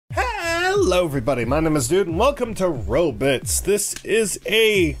Hello everybody, my name is Dude and welcome to Robits. This is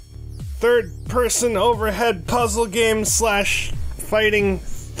a third-person overhead puzzle game slash fighting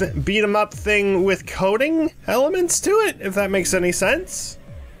beat-em-up thing with coding elements to it, if that makes any sense.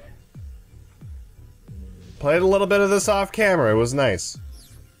 Played a little bit of this off camera, it was nice.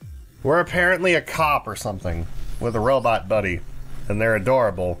 We're apparently a cop or something with a robot buddy, and they're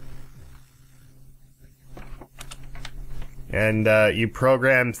adorable. And you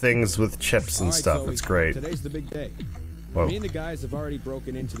program things with chips and stuff. It's great. Today's the big day. Whoa. Me and the guys have already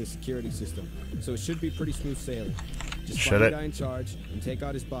broken into the security system, so it should be pretty smooth sailing. Just Should find it? the guy in charge and take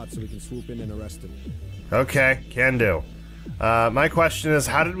out his bot so we can swoop in and arrest him. Okay, can do. My question is,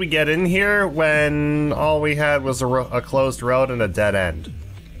 how did we get in here when all we had was a closed road and a dead end?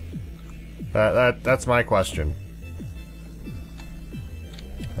 That's my question.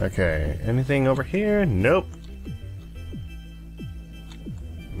 Okay, anything over here? Nope.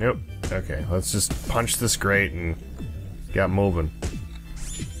 Nope. Okay, let's just punch this grate and get moving.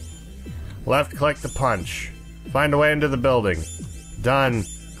 Left click to punch. Find a way into the building. Done.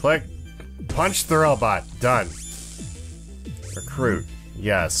 Click. Punch the robot. Done. Recruit.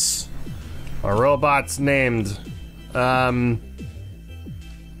 Yes. Our robot's named... Prunkle...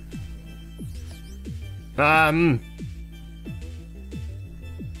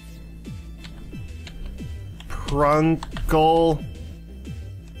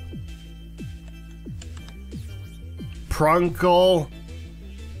 Prunkle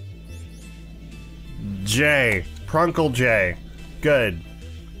J. Prunkle J. Good.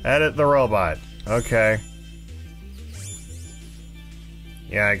 Edit the robot. Okay.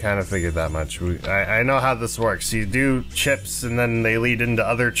 Yeah, I kind of figured that much. I know how this works. You do chips and then they lead into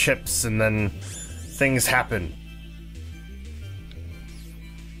other chips and then things happen.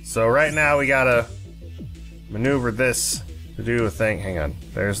 So right now we gotta maneuver this to do a thing. Hang on.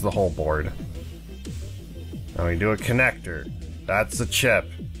 There's the whole board. Now we do a connector. That's a chip.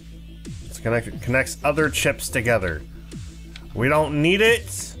 It connects other chips together. We don't need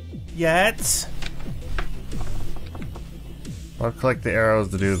it yet. I'll click the arrows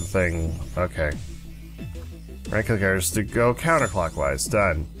to do the thing. Okay. Right click arrows to go counterclockwise.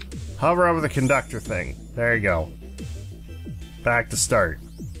 Done. Hover over the conductor thing. There you go. Back to start.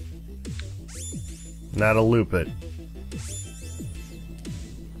 Now to loop it.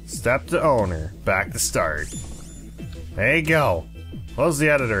 Step to owner. Back to start. There you go. Close the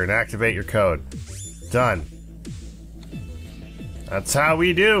editor and activate your code. Done. That's how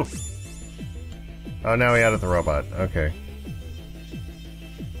we do. Oh, now we added the robot. Okay.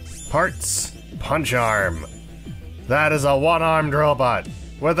 Parts. Punch arm. That is a one-armed robot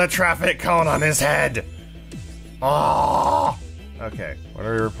with a traffic cone on his head. Oh. Okay. What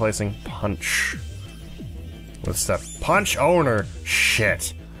are we replacing? Punch. With step. Punch owner.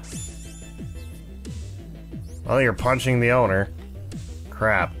 Shit. Well, you're punching the owner.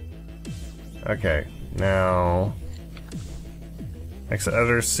 Crap. Okay, now... Exit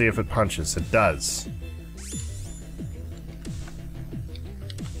editor, see if it punches. It does.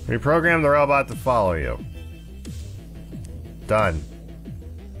 Reprogram the robot to follow you. Done.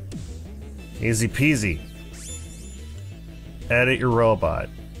 Easy peasy. Edit your robot.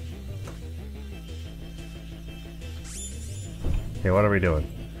 Okay, what are we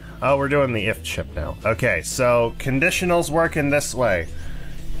doing? Oh, we're doing the if chip now. Okay, so conditionals work in this way.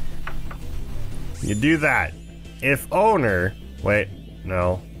 You do that. If owner... Wait,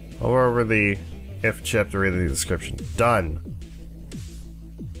 no. Over over the if chip to read the description. Done.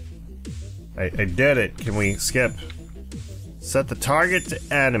 I did it. Can we skip? Set the target to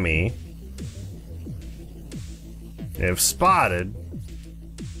enemy. If spotted...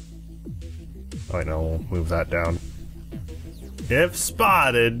 Oh, wait, no, we'll move that down. If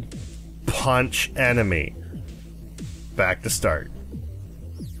spotted, punch enemy. Back to start.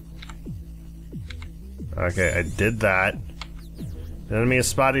 Okay, I did that. The enemy is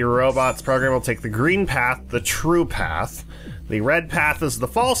spotted. Your robot's program will take the green path, the true path. The red path is the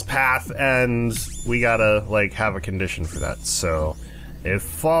false path, and we gotta, like, have a condition for that. So, if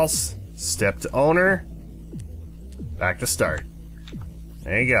false, step to owner, back to start.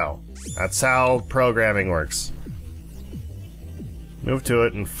 There you go. That's how programming works. Move to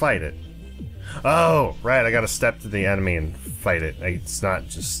it and fight it. Oh, right, I gotta step to the enemy and fight it. It's not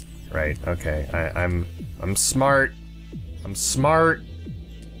just... Right, okay. I'm smart. I'm smart.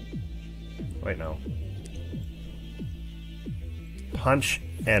 Wait, no. Punch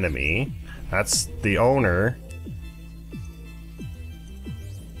enemy. That's the owner.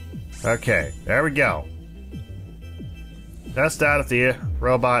 Okay, there we go. Test out if the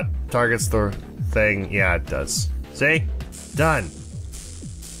robot targets the thing. Yeah, it does. See? Done.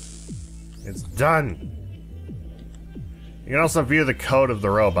 It's done. You can also view the code of the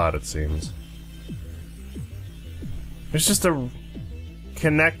robot, it seems. There's just a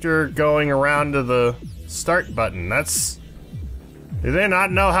connector going around to the start button. That's... Do they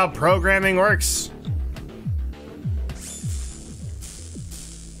not know how programming works?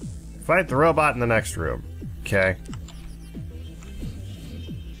 Fight the robot in the next room. Okay.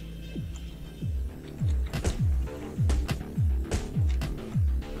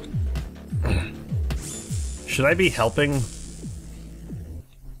 Should I be helping?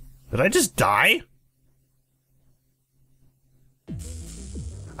 Did I just die?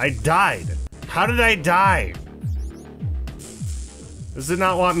 I died. How did I die? Does it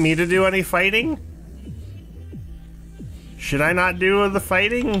not want me to do any fighting? Should I not do the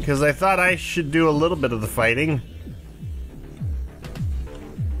fighting? Because I thought I should do a little bit of the fighting.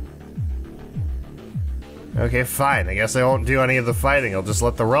 Okay, fine. I guess I won't do any of the fighting. I'll just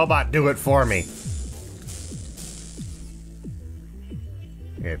let the robot do it for me.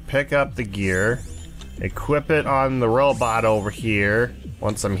 Okay, pick up the gear. Equip it on the robot over here.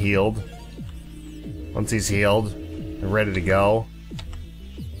 Once I'm healed. Once he's healed. I'm ready to go.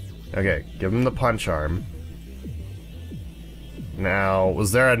 Okay, give him the punch arm. Now,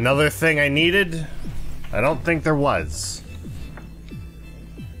 was there another thing I needed? I don't think there was.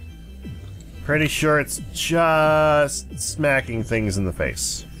 Pretty sure it's just smacking things in the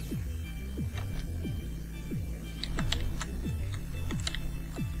face.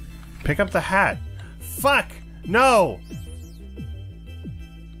 Pick up the hat. Fuck! No!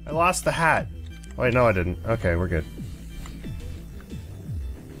 I lost the hat. Wait, no I didn't. Okay, we're good.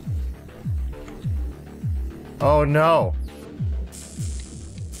 Oh no!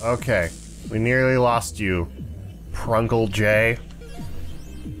 Okay, we nearly lost you, Prunkle J.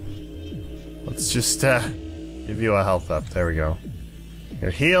 Let's just, give you a health up. There we go. You're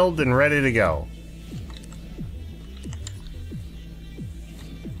healed and ready to go.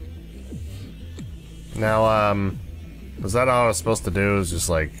 Now, was that all I was supposed to do? Is just,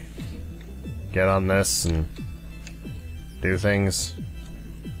 like, get on this and do things?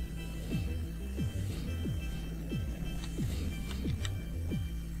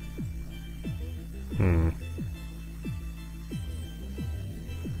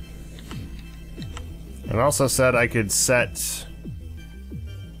 It also said I could set...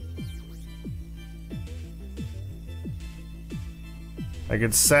 I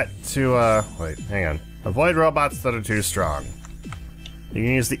could set to, wait, hang on. Avoid robots that are too strong. You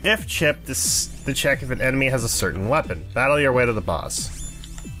can use the if chip to check if an enemy has a certain weapon. Battle your way to the boss.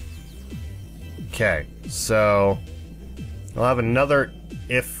 Okay, so... I'll have another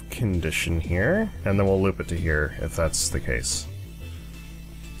if condition here, and then we'll loop it to here, if that's the case.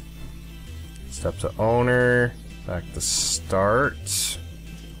 Step to owner, back to start.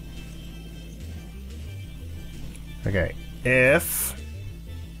 Okay, if...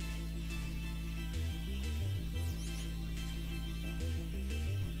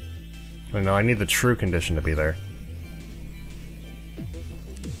 Oh, no, I need the true condition to be there.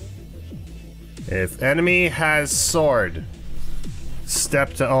 If enemy has sword,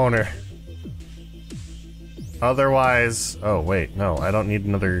 step to owner. Otherwise... Oh, wait, no, I don't need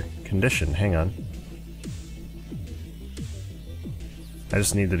another condition. Hang on. I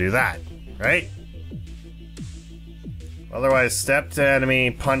just need to do that, right? Otherwise, step to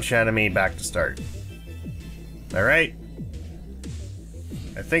enemy, punch enemy, back to start. Alright?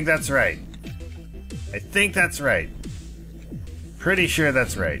 I think that's right. I think that's right. Pretty sure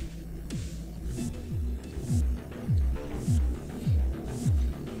that's right.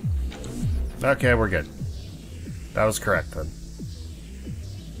 Okay, we're good. That was correct then.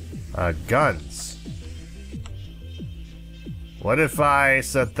 Guns. What if I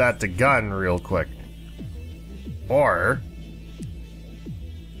set that to gun real quick? Or...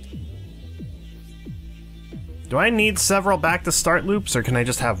 Do I need several back to start loops, or can I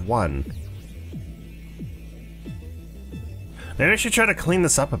just have one? Maybe I should try to clean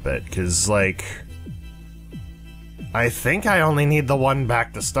this up a bit, because, like... I think I only need the one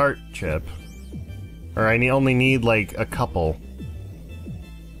back to start chip. Or I only need, like, a couple.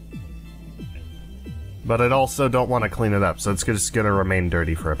 But I also don't want to clean it up, so it's just gonna remain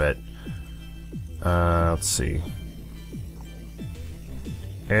dirty for a bit. Let's see.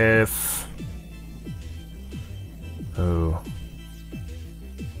 If... Oh.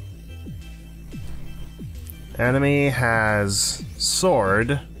 Enemy has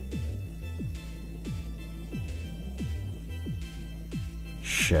sword.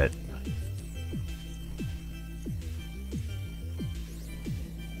 Shit.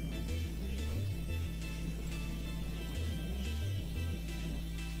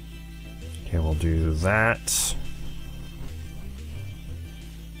 Okay, we'll do that.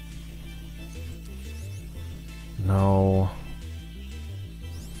 No.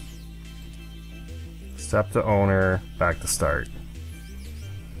 Step to owner, back to start.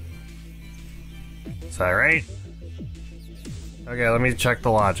 Is that right? Okay, let me check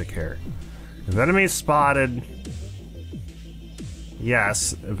the logic here. If enemy is spotted,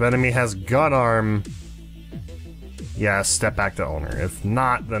 yes. If enemy has gun arm, yes, step back to owner. If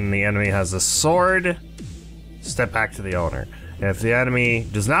not, then the enemy has a sword, step back to the owner. If the enemy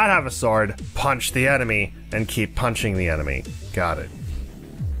does not have a sword, punch the enemy and keep punching the enemy. Got it.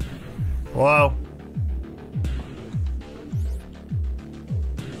 Whoa.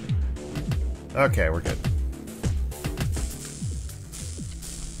 Okay, we're good.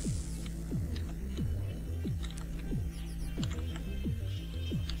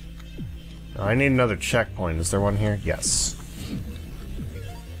 I need another checkpoint. Is there one here? Yes.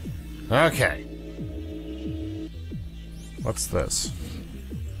 Okay. What's this?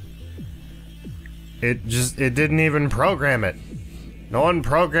 It didn't even program it. No one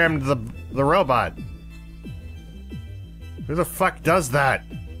programmed the robot. Who the fuck does that?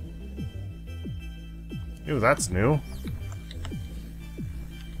 Ooh, that's new.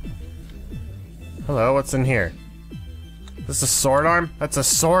 Hello, what's in here? This a sword arm? That's a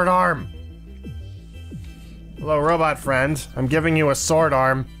sword arm! Hello, robot friend. I'm giving you a sword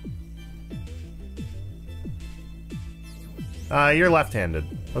arm. You're left-handed.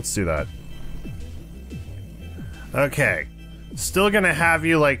 Let's do that. Okay. Still gonna have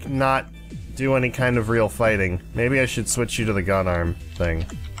you, like, not do any kind of real fighting. Maybe I should switch you to the gun arm thing.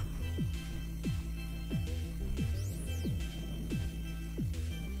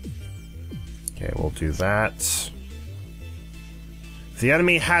 Okay, we'll do that. If the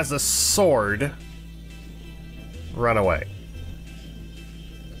enemy has a sword, run away.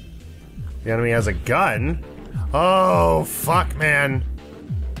 If the enemy has a gun... Oh, fuck, man.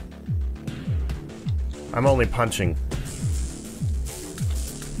 I'm only punching.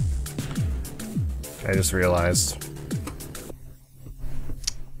 I just realized.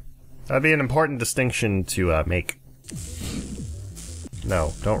 That'd be an important distinction to make.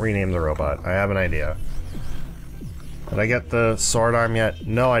 No, don't rename the robot. I have an idea. Did I get the sword arm yet?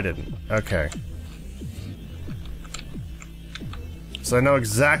 No, I didn't. Okay. So I know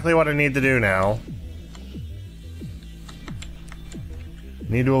exactly what I need to do now.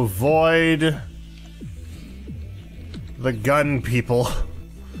 Need to avoid the gun people.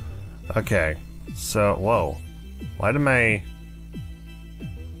 Okay. So, whoa. Why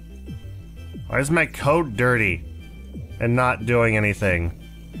is my code dirty and not doing anything?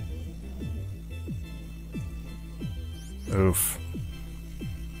 Oof.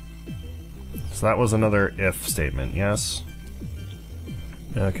 So that was another if statement, yes?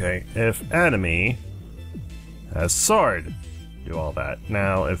 Okay, if enemy has sword, do all that.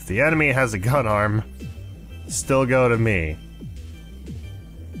 Now, if the enemy has a gun arm, still go to me.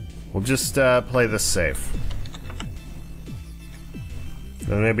 We'll just play this safe.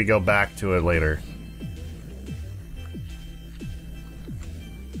 Then maybe go back to it later.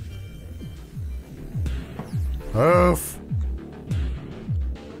 Oof.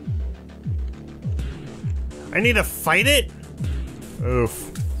 I need to fight it? Oof.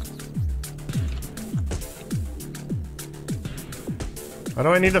 Why do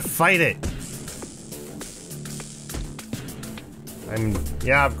I need to fight it?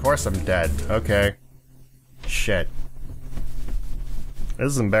 Yeah, of course I'm dead. Okay. Shit. This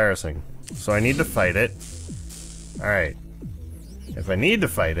is embarrassing. So I need to fight it. Alright. If I need to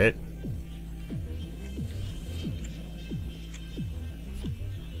fight it,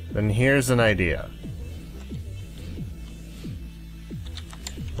 then here's an idea.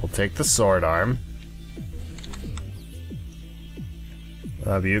 We'll take the sword arm.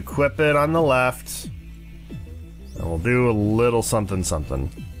 Have you equip it on the left. And we'll do a little something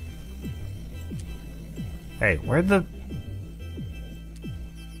something. Hey, where'd the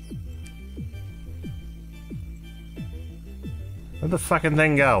fucking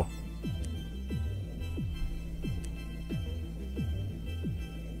thing go?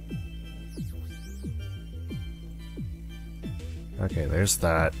 Okay, there's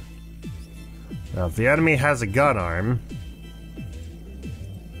that. Now, if the enemy has a gun arm...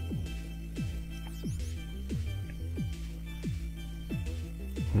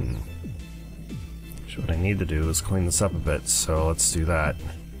 What I need to do is clean this up a bit, so let's do that.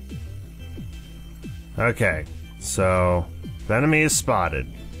 Okay, so... the enemy is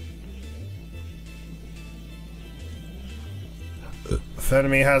spotted. If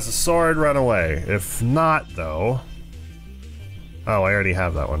enemy has a sword, run away. If not, though... Oh, I already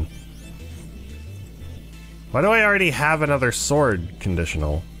have that one. Why do I already have another sword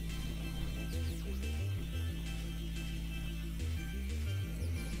conditional?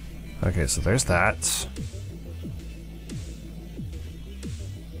 Okay, so there's that. So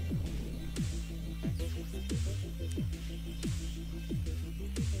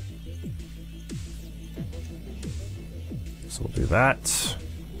we'll do that.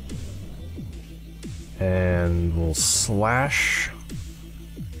 And we'll slash.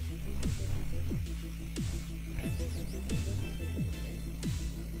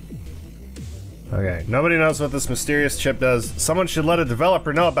 Okay, nobody knows what this mysterious chip does. Someone should let a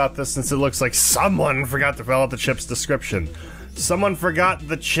developer know about this since it looks like someone forgot to fill out the chip's description. Someone forgot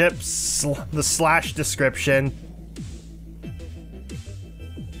the chip's the slash description.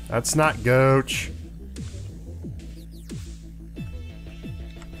 That's not Gooch.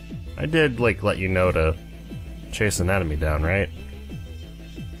 I did, like, let you know to chase an enemy down, right?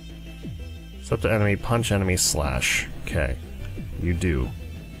 It's up to enemy, punch enemy, slash. Okay, you do.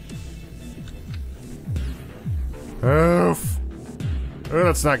 Oof. Oh,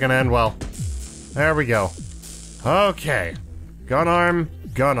 that's not gonna end well. There we go. Okay. Gun arm,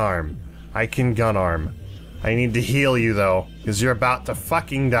 gun arm. I can gun arm. I need to heal you, though, because you're about to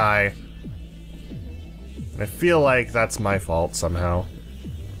fucking die. I feel like that's my fault somehow.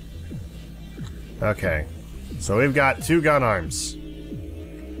 Okay. So we've got 2 gun arms.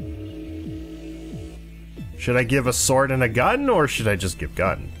 Should I give a sword and a gun, or should I just give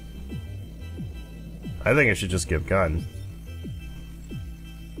gun? I think I should just give gun.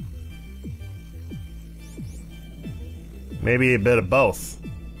 Maybe a bit of both.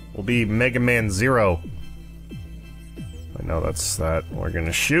 We'll be Mega Man Zero. I know that's that. We're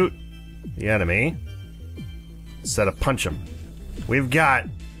gonna shoot the enemy instead of punch him. We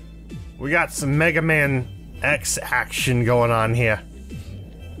got some Mega Man X action going on here.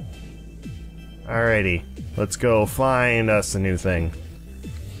 Alrighty, let's go find us a new thing.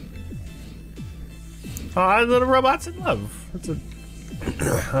 Oh, little robots in love.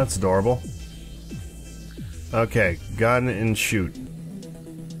 That's adorable. Okay, gun and shoot.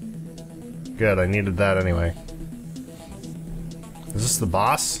 Good, I needed that anyway. Is this the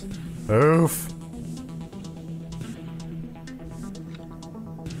boss? Oof.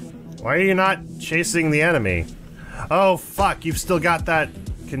 Why are you not chasing the enemy? Oh, fuck, you've still got that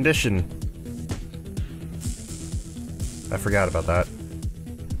condition. I forgot about that.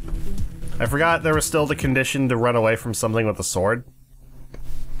 I forgot there was still the condition to run away from something with a sword.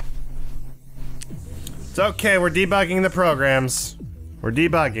 It's okay, we're debugging the programs. We're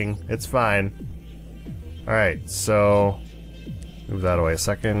debugging, it's fine. Alright, so... move that away a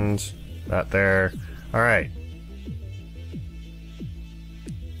second. That there. Alright.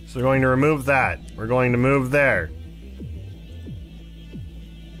 So we're going to remove that. We're going to move there.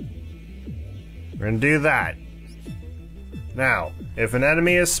 We're gonna do that. Now, if an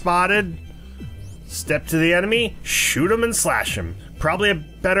enemy is spotted, step to the enemy, shoot him and slash him. Probably a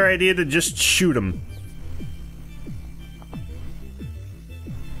better idea to just shoot him.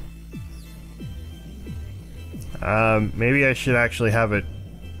 Maybe I should actually have it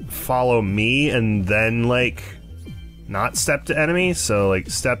follow me and then, like, not step to enemy, so, like,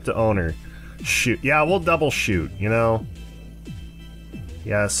 step to owner. Shoot. Yeah, we'll double shoot, you know?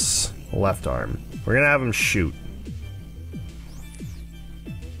 Yes, left arm. We're gonna have him shoot.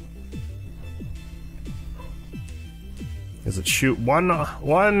 Is it shoot one,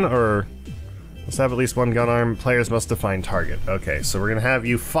 or... let's have at least one gun arm. Players must define target. Okay, so we're gonna have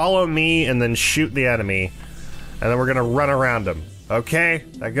you follow me and then shoot the enemy, and then we're gonna run around him. Okay?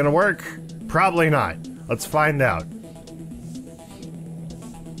 That gonna work? Probably not. Let's find out.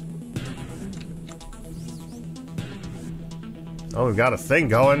 Oh, we've got a thing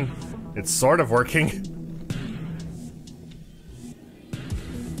going. It's sort of working.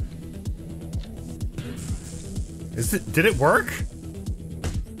 Is it? Did it work?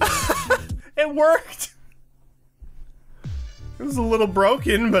 It worked! It was a little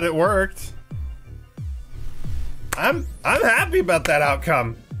broken, but it worked. I'm happy about that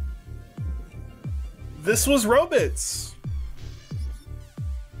outcome. This was Robits.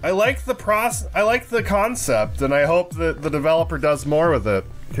 I like the concept, and I hope that the developer does more with it,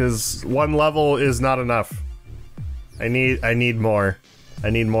 because one level is not enough. I need more. I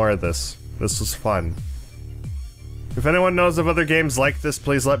need more of this. This was fun. If anyone knows of other games like this,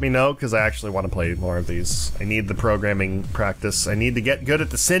 please let me know, because I actually want to play more of these. I need the programming practice. I need to get good at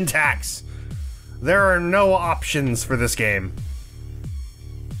the syntax. There are no options for this game.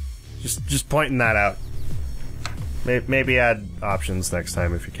 Just pointing that out. Maybe add options next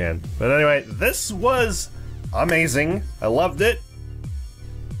time if you can. But anyway, this was amazing. I loved it.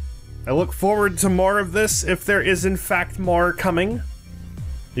 I look forward to more of this, if there is in fact more coming.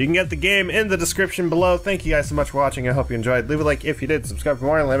 You can get the game in the description below. Thank you guys so much for watching. I hope you enjoyed. Leave a like if you did. Subscribe for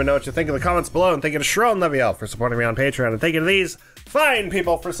more, and let me know what you think in the comments below. And thank you to Sharon Leviel for supporting me on Patreon. And thank you to these fine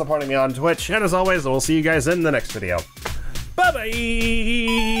people for supporting me on Twitch. And as always, we'll see you guys in the next video. Bye-bye!